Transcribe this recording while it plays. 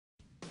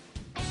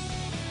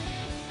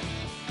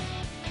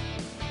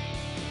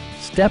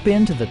Step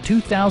into the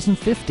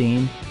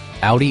 2015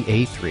 Audi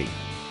A3.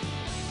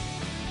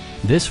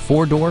 This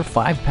four-door,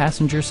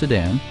 five-passenger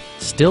sedan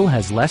still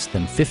has less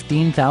than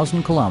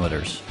 15,000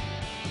 kilometers.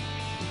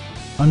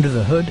 Under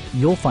the hood,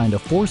 you'll find a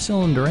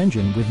four-cylinder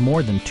engine with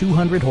more than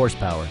 200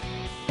 horsepower.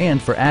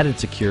 And for added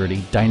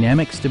security,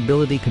 dynamic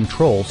stability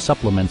control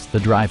supplements the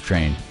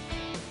drivetrain.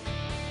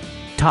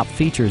 Top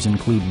features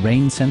include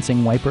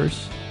rain-sensing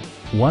wipers,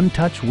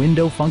 one-touch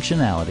window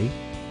functionality,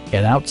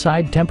 an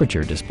outside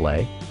temperature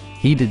display,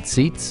 heated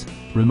seats,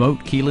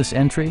 remote keyless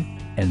entry,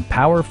 and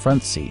power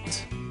front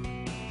seats.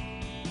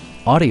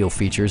 Audio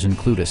features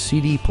include a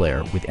CD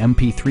player with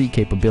MP3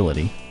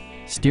 capability,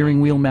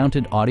 steering wheel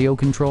mounted audio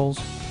controls,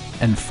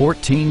 and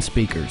 14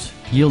 speakers,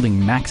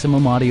 yielding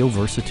maximum audio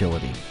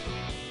versatility.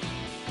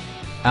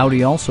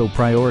 Audi also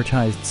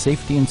prioritized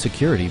safety and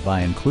security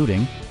by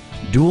including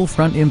dual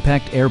front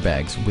impact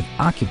airbags with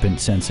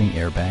occupant sensing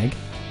airbag,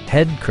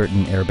 head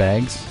curtain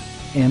airbags,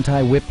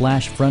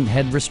 anti-whiplash front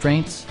head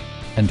restraints,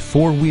 and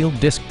four-wheel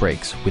disc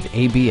brakes with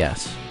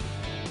ABS.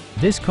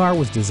 This car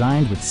was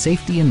designed with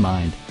safety in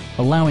mind,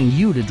 allowing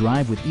you to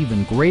drive with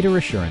even greater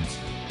assurance.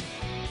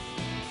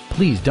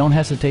 Please don't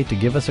hesitate to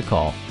give us a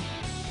call.